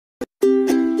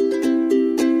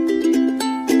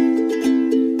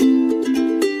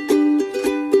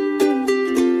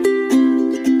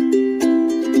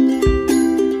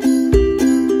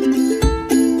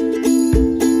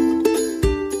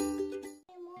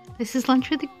This is Lunch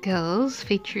with the Girls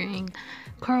featuring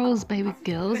Coral's baby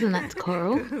girls, and that's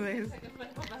Coral.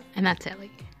 And that's Ellie,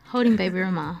 holding baby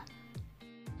Rama.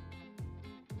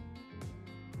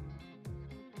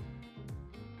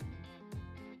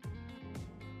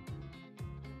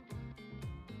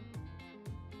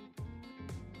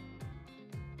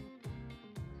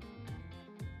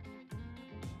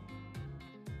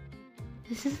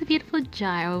 This is the beautiful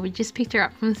Gyro. We just picked her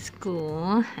up from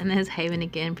school, and there's Haven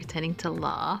again pretending to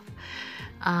laugh.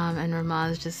 And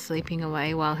Rama's just sleeping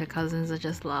away while her cousins are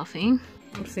just laughing.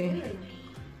 Let's see.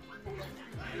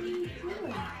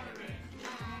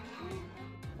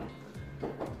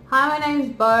 Hi, my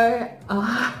name's Bou.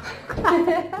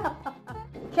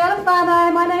 Kia ora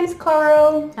whanau, my name's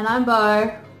Coral. And I'm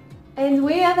Bou. And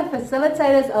we are the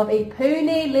facilitators of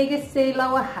Ipuni Legacy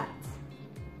Lower Hut.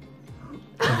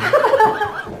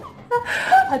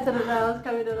 I didn't know I was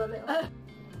coming in on that one.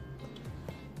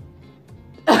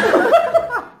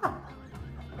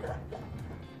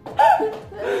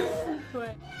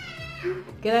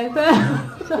 G'day,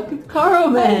 fam. It's Coral,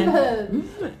 man.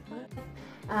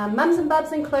 Mums and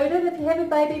bubs included. If you have a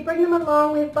baby, bring them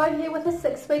along. We have Bou here with a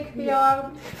 6-week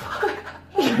young.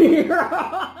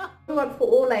 We want for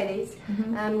all ladies.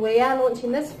 We are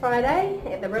launching this Friday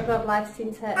at the River of Life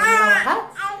Centre in Lower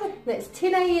Hutt. That's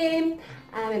 10 AM.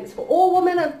 And it's for all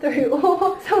women and through all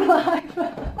walks of life.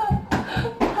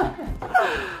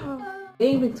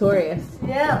 Being victorious.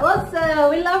 Yeah, also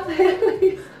we love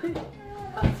it.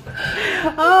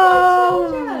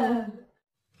 Oh.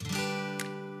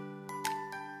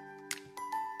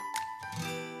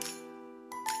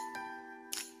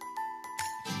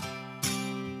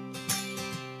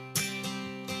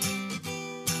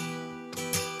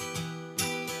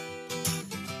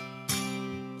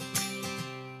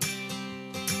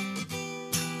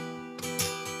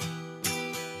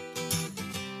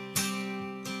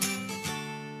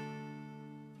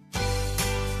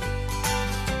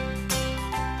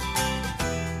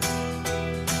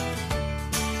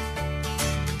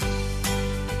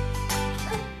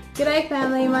 G'day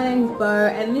family, my name's Bou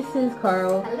and this is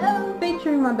Coral. Hello.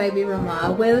 Featuring my baby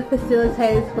Rama. We're the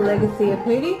facilitators for Legacy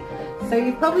Ipuni. So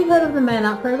you've probably heard of the Man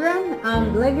Up program.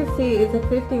 Legacy is a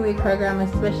 15-week program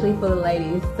especially for the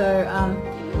ladies. So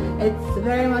it's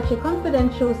very much a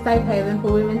confidential safe haven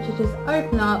for women to just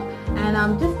open up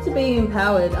and just to be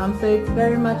empowered. So it's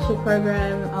very much a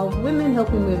program of women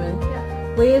helping women.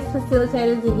 Yeah. We as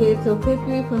facilitators are here to equip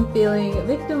you from feeling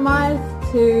victimized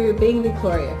to being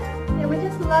victorious. Yeah, we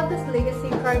just love this legacy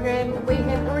program. We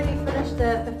have already finished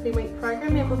the 15-week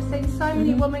program and we've seen so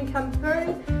many women come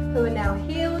through who are now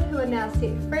healed, who are now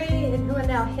set free and who are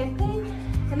now happy,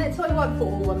 and that's what we want for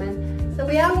all women. So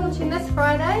we are launching this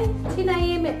Friday, 10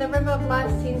 AM at the River of Life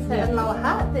Centre in Lower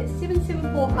Hutt. That's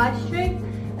 774 High Street.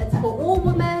 It's for all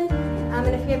women, and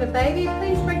if you have a baby,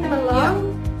 please bring them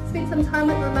along. Spend some time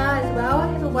with Rama as well. I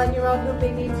have a 1-year-old who'll be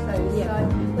there too. So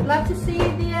we'd love to see you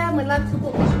there and we'd love to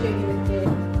walk this journey with you.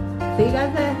 See you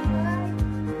guys there.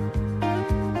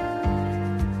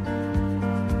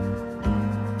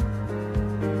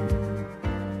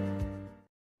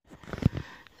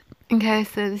 Okay,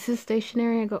 so this is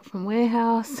stationery I got from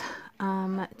Warehouse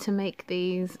to make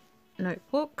these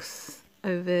notebooks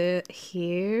over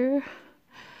here.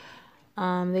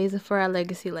 These are for our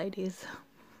legacy ladies.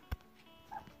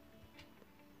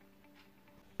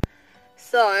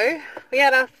 So we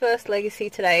had our first legacy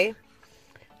today.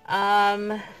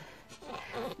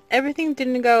 Everything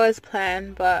didn't go as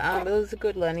planned, but it was a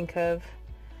good learning curve.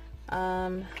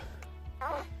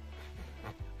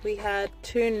 We had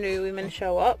 2 new women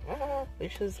show up,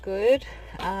 which was good.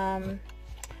 Better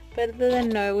than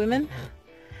no women.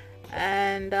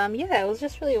 And yeah, it was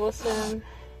just really awesome.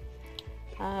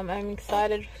 I'm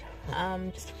excited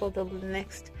just for the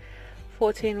next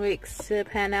 14 weeks to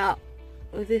pan out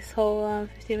with this whole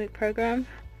 15-week program.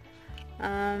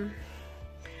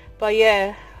 But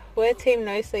yeah, we're team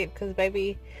no sleep because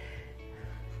baby,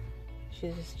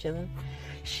 she's just chilling.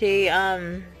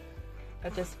 I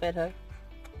just fed her.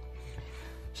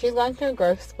 She's going through a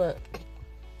growth spurt.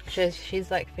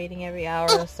 She's like feeding every hour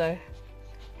or so.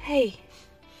 Hey.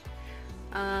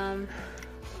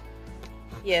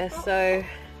 Yeah, so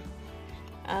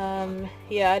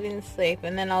yeah, I didn't sleep,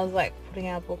 and then I was like putting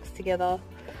our books together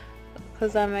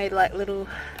because I made like little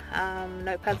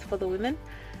notepads for the women,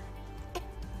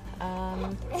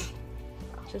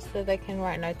 just so they can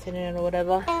write notes in it or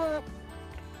whatever.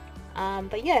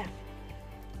 But yeah,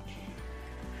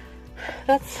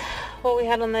 that's what we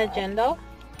had on the agenda.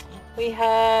 We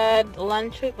had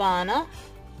lunch with Varna,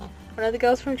 one of the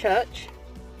girls from church,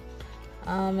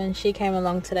 and she came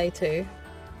along today too.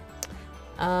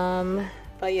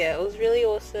 But yeah, it was really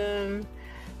awesome.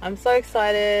 I'm so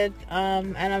excited,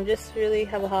 and I'm just really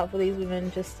have a heart for these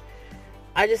women.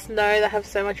 I just know they have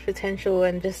so much potential,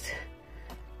 and just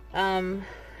know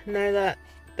that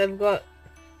they've got,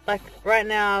 like, right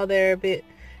now they're a bit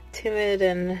timid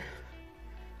and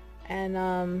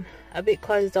a bit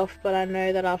closed off, but I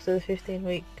know that after the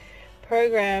 15-week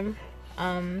program,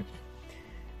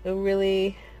 it'll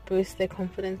really boost their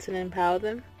confidence and empower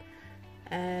them.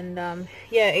 And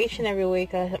yeah, each and every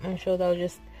week I'm sure they'll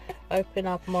just open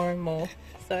up more and more.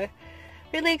 So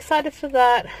really excited for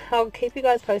that. I'll keep you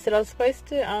guys posted. I was supposed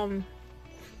to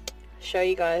show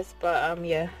you guys, but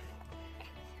yeah,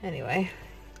 anyway,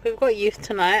 we've got youth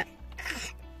tonight,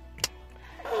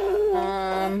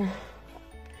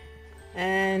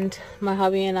 and my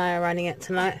hubby and I are running it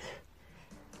tonight.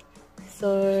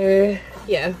 So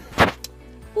yeah,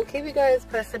 we'll keep you guys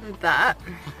posted with that.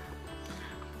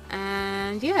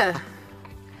 And yeah,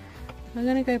 we're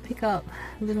gonna go pick up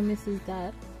little Mrs.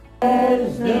 Dad.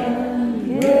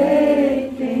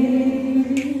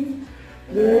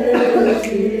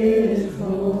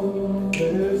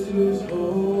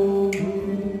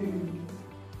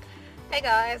 Hey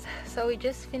guys, so we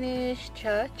just finished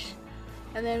church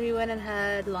and then we went and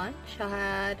had lunch. I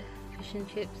had fish and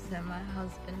chips and my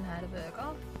husband had a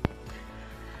burger.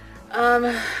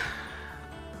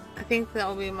 I think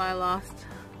that'll be my last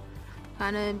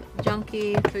kind of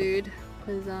junky food,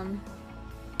 because I'm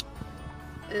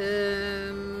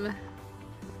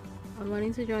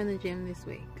wanting to join the gym this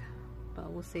week,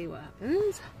 but we'll see what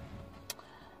happens.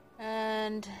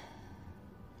 And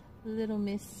little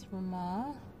Miss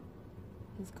Ramar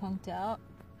is conked out.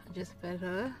 I just fed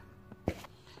her,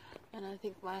 and I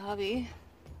think my hubby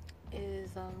is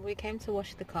we came to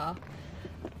wash the car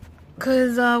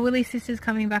because Willie's sister's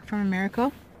coming back from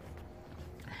America.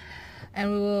 And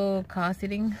we were car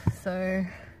sitting, so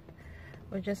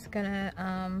we're just gonna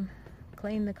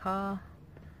clean the car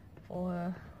for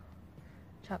her,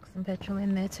 chuck some petrol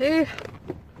in there too,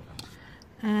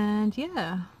 and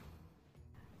yeah.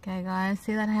 Okay guys,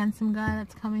 see that handsome guy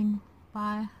that's coming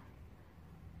by?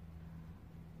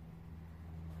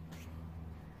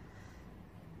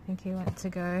 I think he went to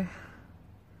go,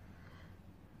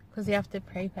 because you have to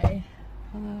prepay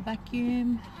for the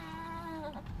vacuum.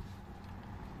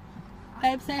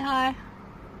 Babe, say hi.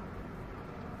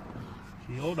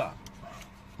 Kia ora.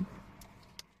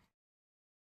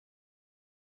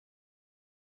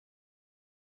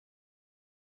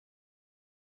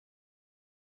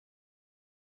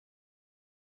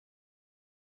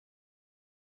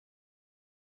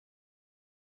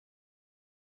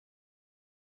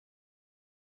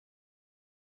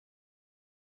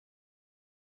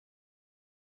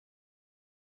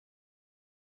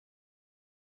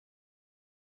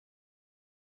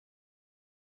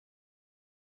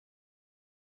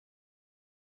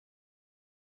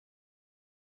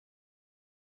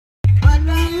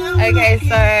 Okay,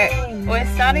 so we're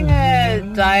starting a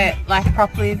diet like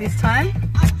properly this time.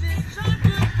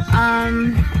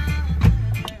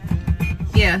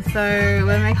 Yeah, so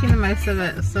we're making the most of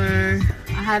it. So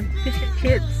I had fish and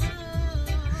chips,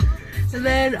 and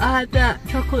then I had that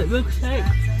chocolate milkshake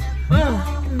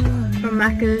from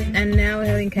Macca's, and now we're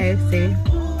having KFC.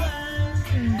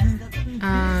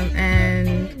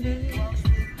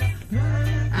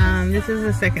 And this is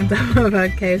the second time I've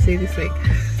had KFC this week.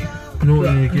 You know what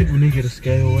we need to get? We need to get a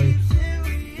scale, eh?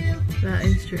 That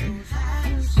is true.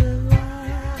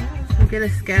 We'll get a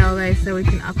scale there so we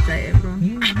can update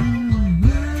everyone.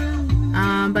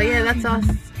 But yeah, that's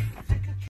us.